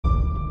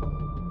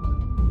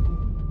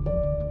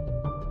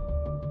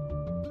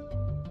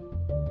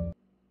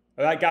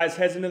Alright guys,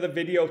 here's another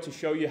video to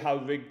show you how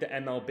rigged the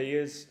MLB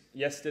is.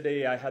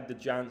 Yesterday I had the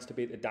Giants to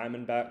beat the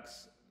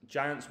Diamondbacks.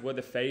 Giants were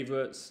the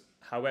favourites,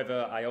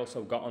 however I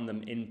also got on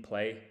them in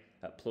play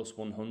at plus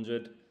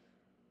 100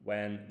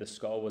 when the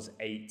score was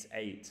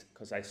 8-8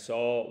 because I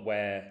saw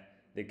where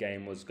the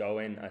game was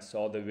going, I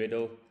saw the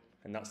riddle,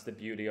 and that's the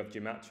beauty of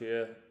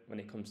gematria when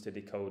it comes to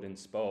decoding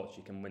sports.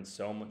 You can win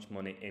so much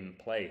money in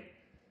play.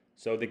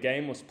 So the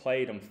game was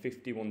played on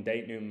 51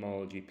 date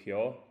numerology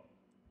pure.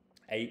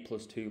 8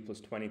 plus 2 plus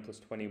 20 plus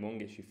 21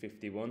 gets you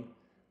 51.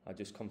 I'll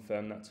just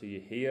confirm that to you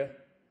here.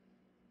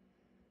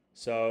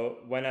 So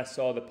when I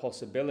saw the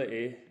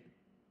possibility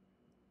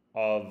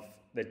of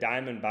the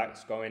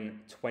Diamondbacks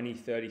going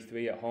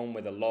 20-33 at home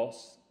with a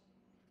loss,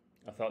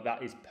 I thought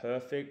that is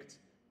perfect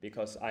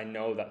because I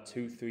know that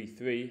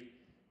 2-3-3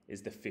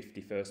 is the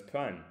 51st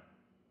prime.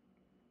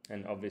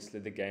 And obviously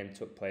the game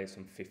took place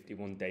on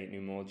 51 date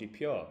numerology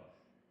pure.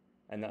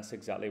 And that's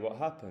exactly what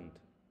happened.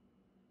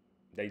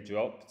 They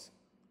dropped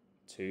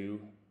to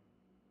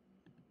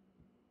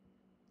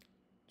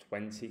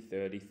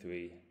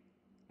 20-33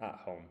 at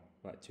home,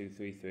 like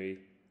 2-3-3,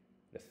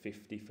 the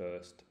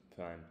 51st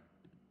prime.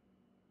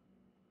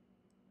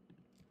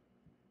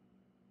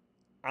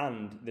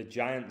 And the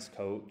Giants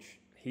coach,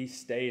 he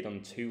stayed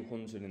on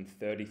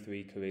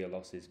 233 career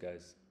losses,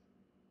 guys.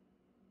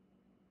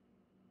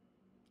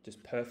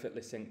 Just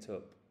perfectly synced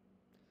up.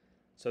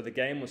 So the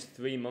game was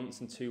 3 months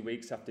and 2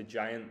 weeks after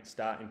Giant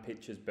starting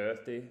pitcher's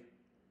birthday,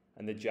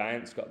 and the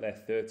Giants got their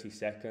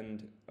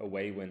 32nd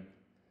away win,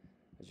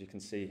 as you can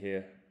see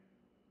here.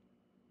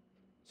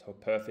 So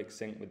perfect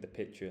sync with the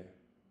pitcher.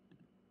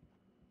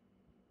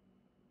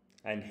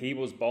 And he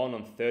was born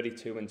on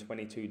 32 and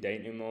 22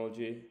 date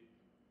numerology,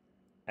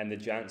 and the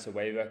Giants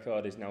away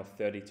record is now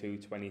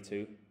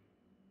 32-22.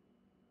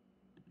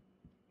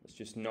 It's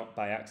just not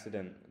by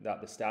accident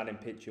that the starting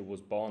pitcher was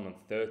born on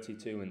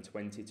 32 and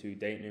 22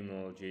 date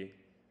numerology,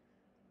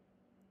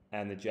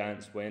 and the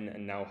Giants win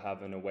and now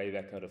have an away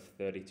record of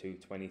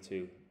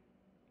 32-22.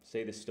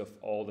 See this stuff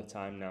all the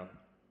time now.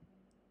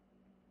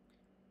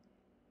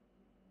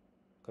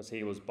 Because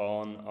he was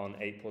born on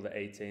April the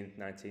 18th,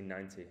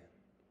 1990.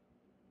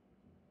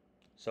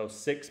 So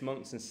 6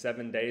 months and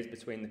 7 days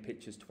between the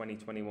pitcher's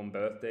 2021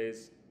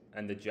 birthdays,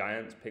 and the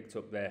Giants picked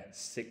up their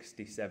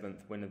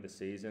 67th win of the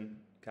season.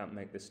 Can't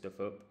make this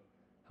stuff up.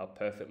 How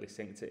perfectly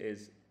synced it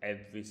is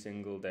every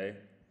single day.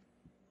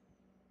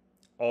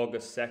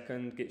 August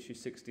 2nd gets you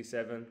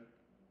 67.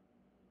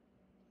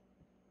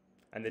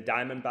 And the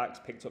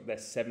Diamondbacks picked up their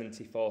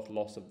 74th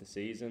loss of the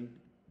season.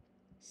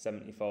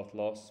 74th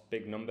loss.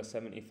 Big number,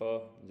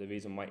 74. There's a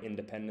reason why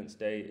Independence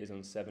Day is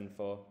on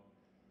 7/4.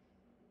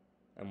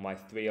 And why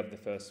 3 of the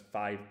first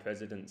 5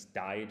 presidents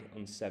died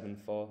on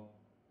 7/4.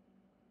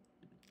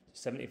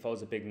 74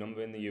 is a big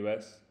number in the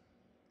US.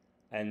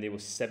 And there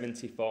was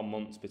 74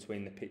 months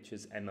between the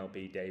pitchers'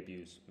 MLB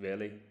debuts,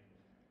 really.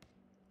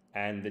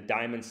 And the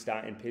Diamond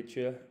starting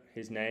pitcher,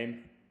 his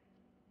name,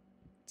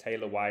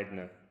 Taylor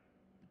Widener.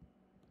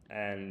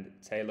 And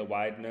Taylor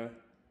Widener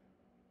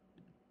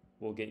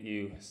will get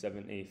you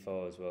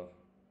 74 as well,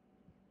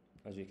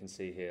 as you can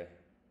see here.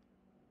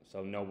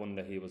 So no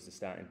wonder he was the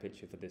starting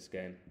pitcher for this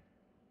game.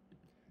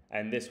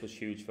 And this was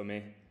huge for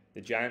me.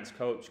 The Giants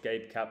coach,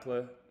 Gabe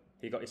Kapler,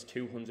 he got his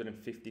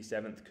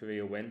 257th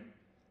career win.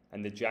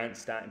 And the Giants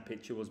starting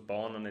pitcher was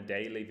born on a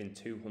day leaving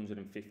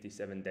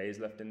 257 days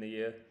left in the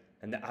year.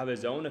 And the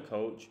Arizona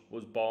coach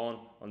was born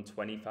on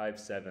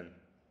 25/7,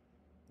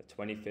 the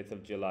 25th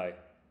of July.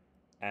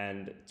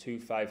 And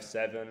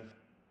 257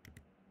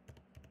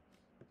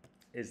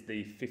 is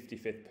the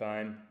 55th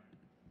prime.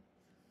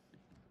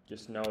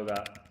 Just know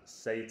that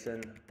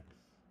Satan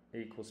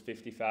equals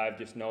 55.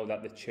 Just know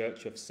that the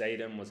Church of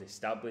Satan was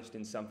established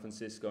in San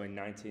Francisco in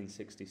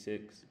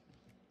 1966.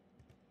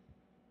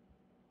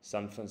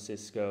 San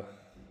Francisco,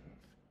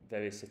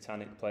 very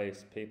satanic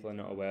place. People are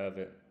not aware of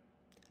it.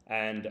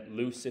 And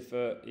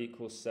Lucifer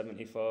equals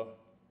 74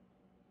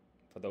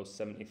 for those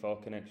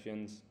 74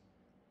 connections.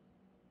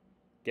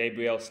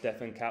 Gabriel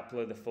Stephen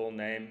Kapler, the full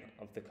name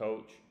of the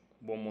coach,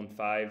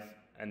 115,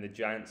 and the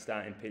Giants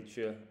starting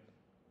pitcher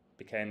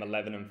became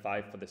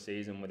 11-5 for the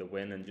season with a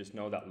win. And just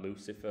know that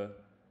Lucifer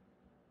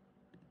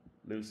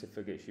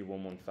gets you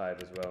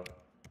 115 as well.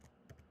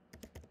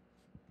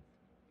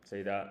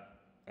 See that?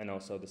 And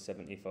also the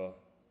 74.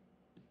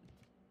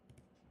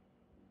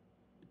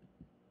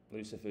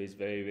 Lucifer is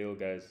very real,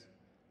 guys.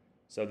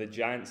 So the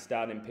Giants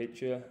starting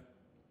pitcher,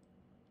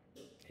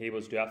 he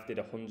was drafted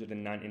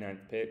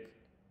 199th pick.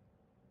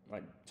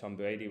 Like Tom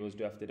Brady was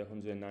drafted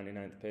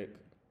 199th pick.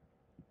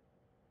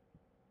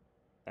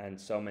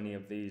 And so many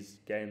of these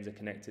games are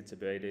connected to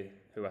Brady,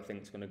 who I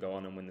think is going to go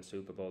on and win the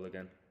Super Bowl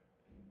again.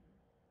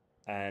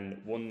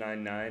 And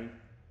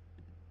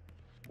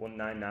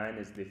 199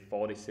 is the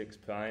 46th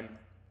prime.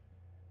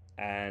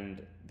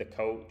 And the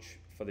coach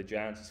for the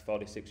Giants is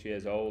 46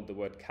 years old. The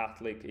word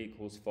Catholic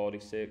equals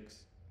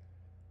 46.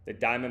 The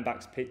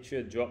Diamondbacks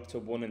pitcher dropped to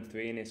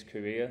 1-3 in his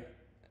career.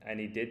 And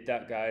he did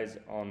that, guys,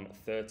 on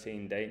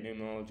 13 date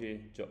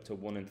numerology. Dropped to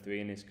 1-3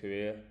 in his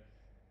career.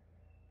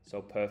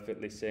 So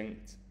perfectly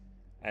synced.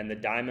 And the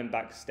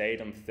Diamondbacks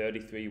stayed on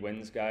 33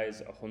 wins,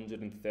 guys,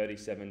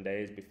 137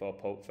 days before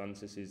Pope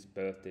Francis's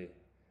birthday.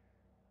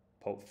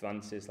 Pope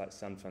Francis, like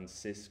San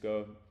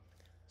Francisco.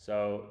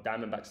 So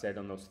Diamondbacks stayed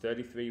on those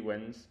 33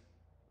 wins,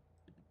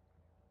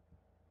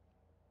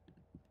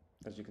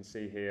 as you can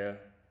see here.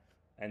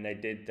 And they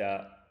did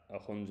that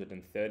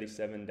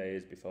 137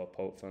 days before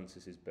Pope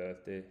Francis's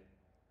birthday.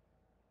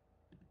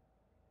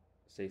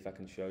 See if I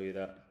can show you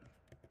that.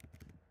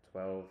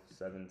 12,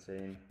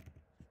 17,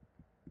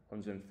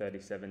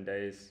 137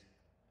 days.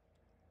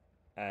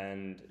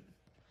 And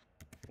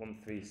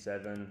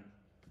 137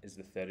 is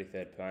the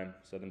 33rd prime.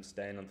 So them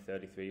staying on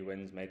 33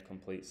 wins made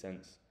complete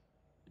sense.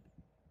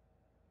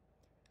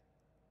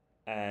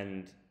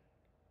 And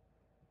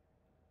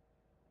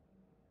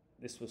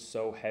this was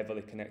so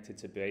heavily connected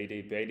to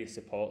Brady. Brady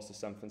supports the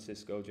San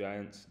Francisco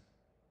Giants.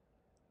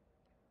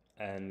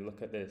 And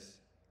look at this.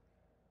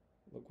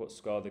 Look what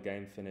score the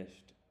game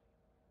finished.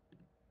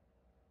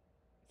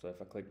 So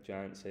if I click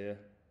Giants here,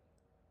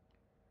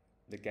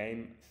 the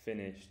game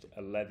finished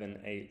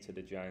 11-8 to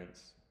the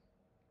Giants.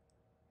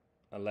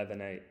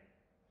 11-8.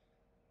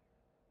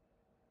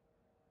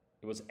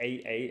 It was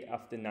 8-8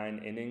 after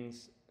 9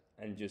 innings,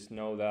 and just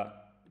know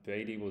that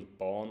Brady was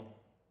born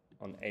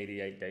on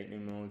 88 date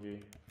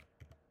numerology.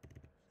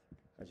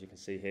 As you can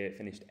see here, it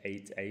finished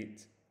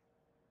 8-8.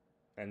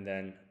 And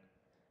then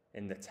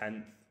in the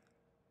 10th,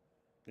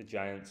 the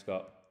Giants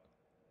got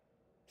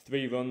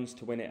 3 runs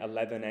to win it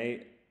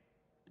 11-8.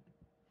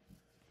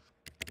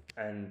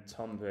 And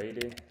Tom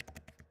Brady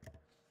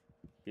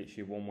gets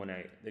you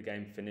 118. The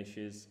game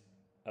finishes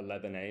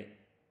 11-8.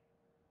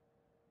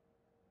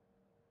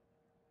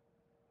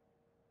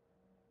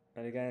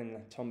 And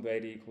again, Tom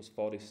Brady equals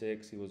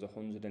 46. He was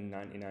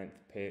 199th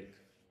pick.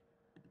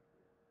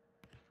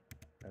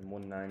 And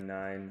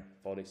 199,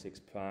 46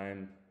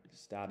 prime,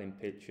 starting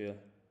pitcher.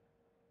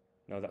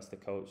 No, that's the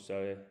coach,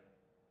 sorry.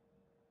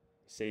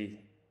 See,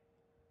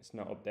 it's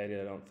not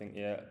updated, I don't think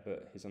yet,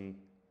 but he's on,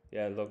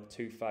 yeah, look,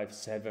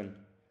 257.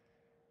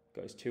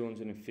 Got his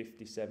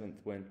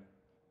 257th win.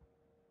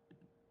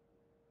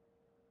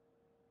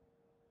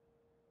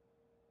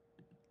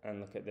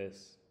 And look at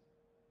this.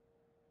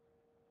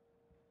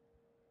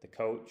 The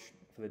coach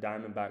for the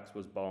Diamondbacks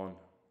was born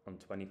on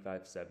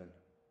 25-7.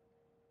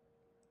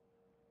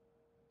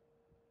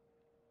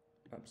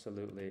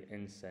 Absolutely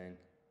insane.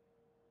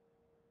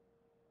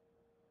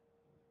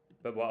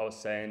 But what I was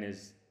saying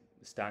is,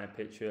 the starting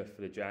pitcher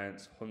for the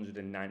Giants,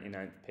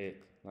 199th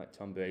pick, like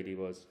Tom Brady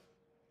was,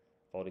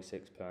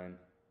 46 prime.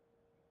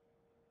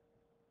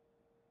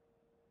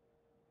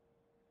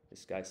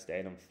 This guy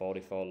stayed on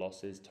 44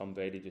 losses. Tom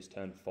Brady just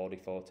turned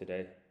 44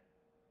 today.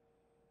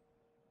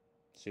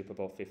 Super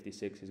Bowl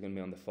 56 is going to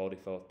be on the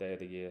 44th day of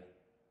the year.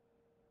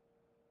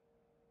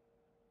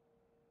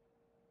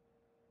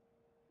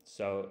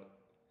 So,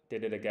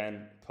 did it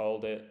again,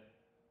 called it,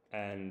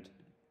 and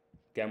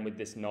again with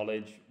this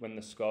knowledge, when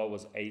the score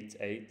was 8-8,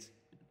 it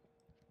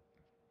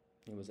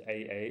was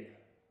 8-8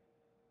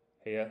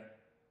 here,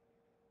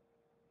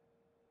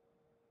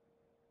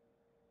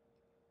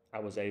 I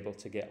was able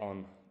to get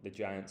on the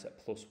Giants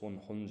at plus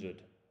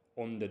 100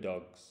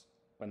 underdogs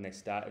when they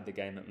started the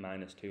game at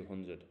minus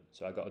 200.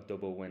 So I got a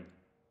double win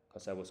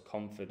because I was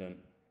confident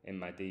in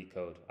my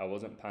decode. I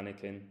wasn't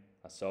panicking.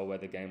 I saw where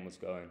the game was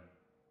going.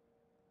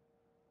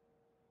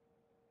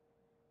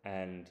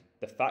 And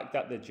the fact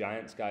that the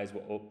Giants guys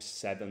were up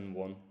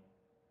 7-1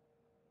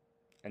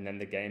 and then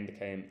the game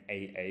became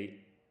 8-8,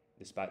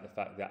 despite the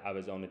fact that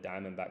Arizona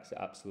Diamondbacks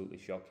are absolutely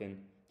shocking,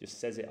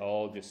 just says it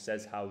all, just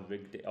says how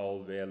rigged it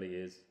all really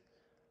is.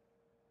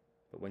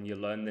 But when you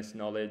learn this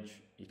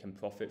knowledge, you can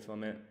profit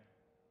from it.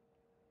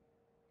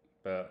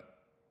 But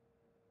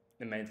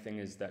the main thing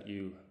is that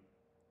you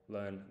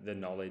learn the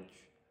knowledge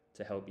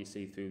to help you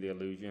see through the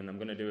illusion. I'm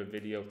going to do a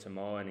video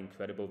tomorrow, an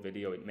incredible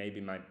video. It may be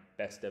my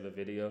best ever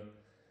video.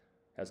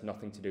 It has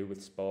nothing to do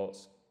with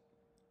sports.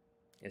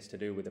 It's to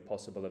do with a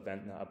possible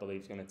event that I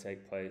believe is going to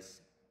take place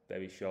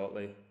very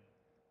shortly.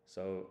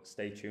 So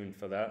stay tuned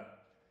for that.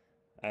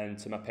 And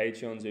to my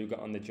Patreons who got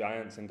on the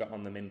Giants and got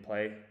on them in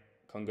play,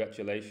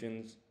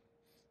 congratulations.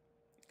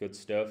 Good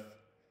stuff.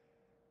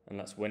 And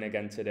let's win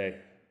again today.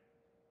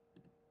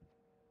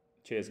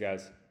 Cheers,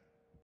 guys.